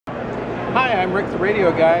Hi, I'm Rick, the radio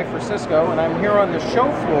guy for Cisco, and I'm here on the show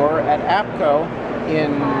floor at APCO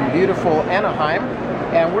in beautiful Anaheim,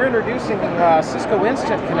 and we're introducing Cisco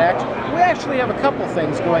Instant Connect. We actually have a couple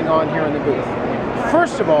things going on here in the booth.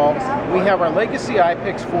 First of all, we have our legacy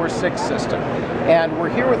IPICS 4.6 system, and we're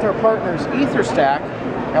here with our partners Etherstack,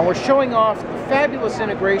 and we're showing off the fabulous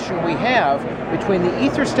integration we have between the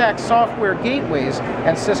Etherstack software gateways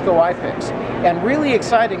and Cisco IPICS. And really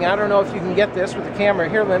exciting, I don't know if you can get this with the camera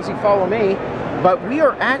here, Lindsay, follow me, but we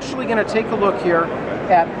are actually going to take a look here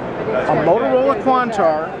at a Motorola Quant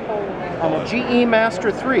and a GE Master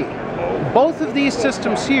 3. Both of these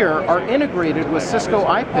systems here are integrated with Cisco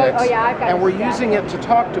IPICS, and we're using it to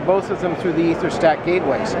talk to both of them through the Etherstack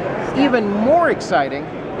gateways. Even more exciting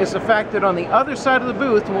is the fact that on the other side of the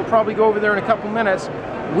booth, and we'll probably go over there in a couple minutes,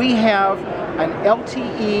 we have an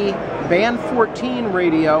LTE band 14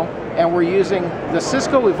 radio, and we're using the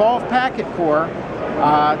Cisco Evolve packet core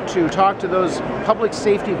to talk to those public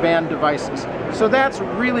safety band devices. So that's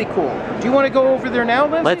really cool. Do you want to go over there now,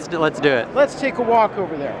 Lindsay? Let's do it. Let's take a walk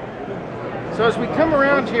over there. So as we come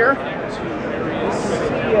around here, we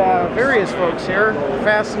see various folks here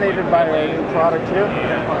fascinated by our new product here.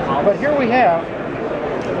 But here we have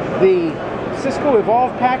the Cisco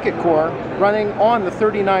Evolve packet core running on the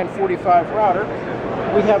 3945 router.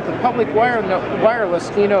 We have the public wireless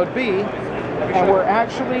eNode B, and we're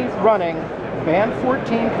actually running band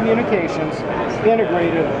 14 communications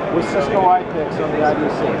integrated with Cisco IPICS on the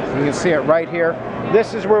IDC. You can see it right here.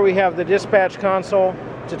 This is where we have the dispatch console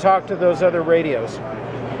to talk to those other radios.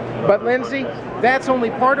 But Lindsay, that's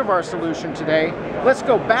only part of our solution today. Let's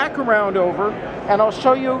go back around over, and I'll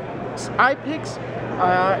show you IPICS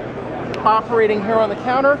operating here on the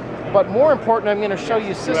counter, but more important, I'm going to show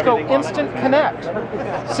you Cisco Instant Connect.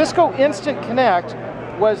 Cisco Instant Connect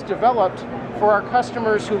was developed for our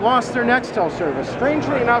customers who lost their Nextel service.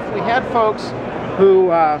 Strangely enough, we had folks who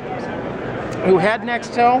had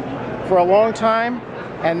Nextel for a long time,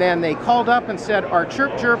 and then they called up and said, our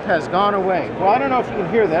chirp chirp has gone away. Well, I don't know if you can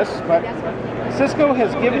hear this, but Cisco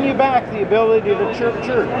has given you back the ability to chirp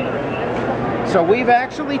chirp. So we've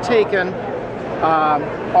actually taken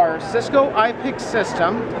our Cisco IPICS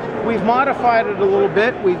system, we've modified it a little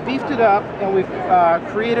bit, we've beefed it up, and we've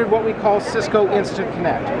created what we call Cisco Instant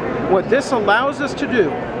Connect. What this allows us to do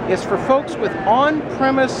is for folks with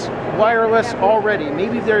on-premise wireless already,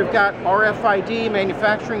 maybe they've got RFID,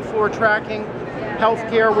 manufacturing floor tracking,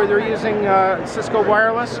 healthcare where they're using Cisco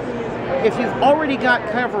wireless. If you've already got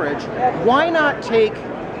coverage, why not take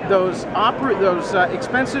those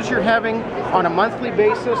expenses you're having on a monthly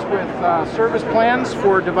basis with service plans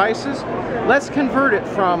for devices? Let's convert it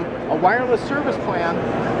from a wireless service plan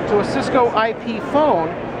to a Cisco IP phone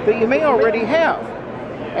that you may already have.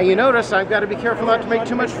 And you notice I've got to be careful not to make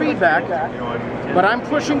too much feedback, but I'm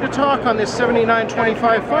pushing to talk on this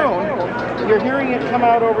 7925 phone. You're hearing it come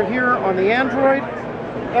out over here on the Android,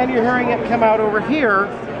 and you're hearing it come out over here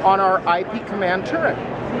on our IP command turret.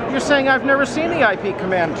 You're saying I've never seen the IP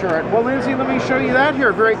command turret. Well, Lindsay, let me show you that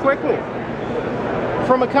here very quickly.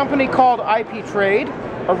 From a company called IP Trade,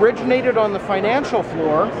 originated on the financial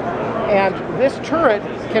floor, and this turret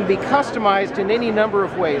can be customized in any number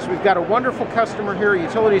of ways. We've got a wonderful customer here, a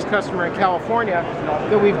utilities customer in California,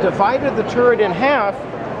 that we've divided the turret in half,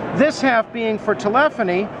 this half being for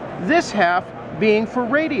telephony, this half being for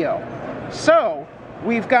radio. So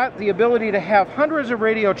we've got the ability to have hundreds of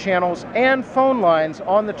radio channels and phone lines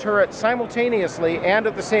on the turret simultaneously and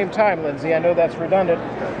at the same time, Lindsay. I know that's redundant.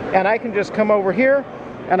 And I can just come over here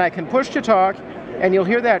and I can push to talk, and you'll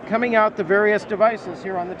hear that coming out the various devices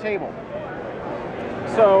here on the table.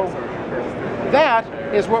 So that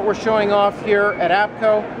is what we're showing off here at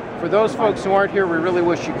APCO. For those folks who aren't here, we really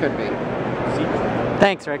wish you could be.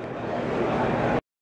 Thanks, Rick.